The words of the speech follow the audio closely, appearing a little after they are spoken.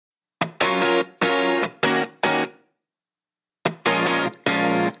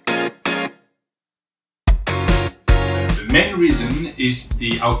main reason is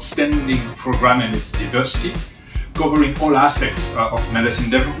the outstanding program and its diversity, covering all aspects of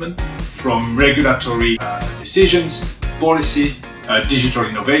medicine development, from regulatory decisions, policy, digital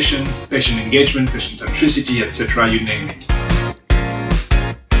innovation, patient engagement, patient centricity, etc., you name it.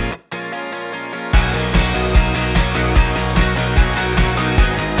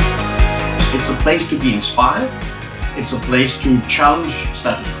 It's a place to be inspired, it's a place to challenge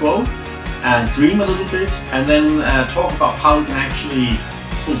status quo and dream a little bit, and then talk about how we can actually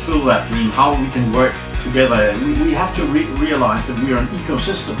fulfill that dream, how we can work together. We have to realize that we are an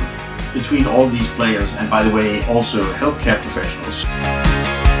ecosystem between all these players, and by the way, also healthcare professionals.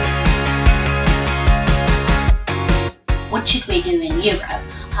 What should we do in Europe?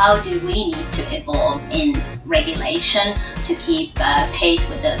 How do we need to evolve in regulation to keep pace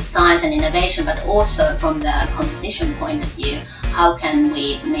with the science and innovation, but also from the competition point of view, how can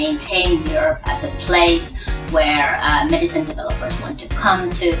we maintain Europe as a place where medicine developers want to come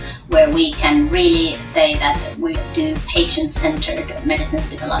to, where we can really say that we do patient-centered medicines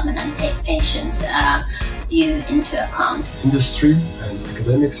development and take patients' view into account. Industry and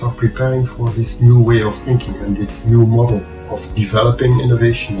academics are preparing for this new way of thinking and this new model of developing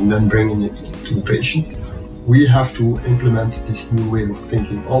innovation and then bringing it to the patient. We have to implement this new way of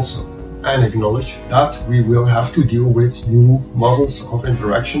thinking also, and acknowledge that we will have to deal with new models of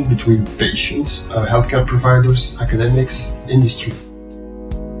interaction between patients, healthcare providers, academics, industry.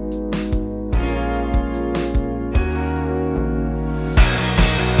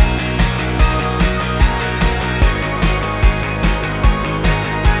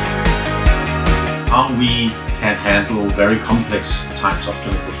 How we can handle very complex types of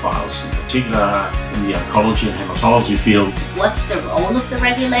clinical trials, in particular in the oncology and hematology field. What's the role of the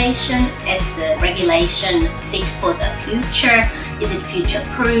regulation? Is the regulation fit for the future? Is it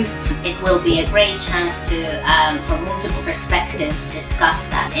future-proof? It will be a great chance to, from multiple perspectives, discuss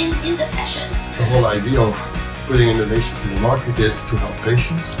that in the sessions. The whole idea of putting innovation in the market is to help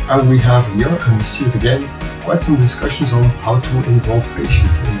patients. And we have here, and we see it again, quite some discussions on how to involve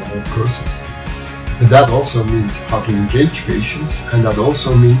patients in the whole process. But that also means how to engage patients, and that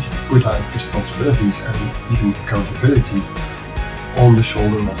also means put out responsibilities and even accountability on the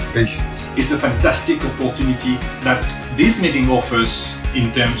shoulder of patients. It's a fantastic opportunity that this meeting offers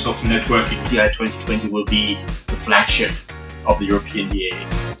in terms of networking. DI 2020 will be the flagship of the European DAA.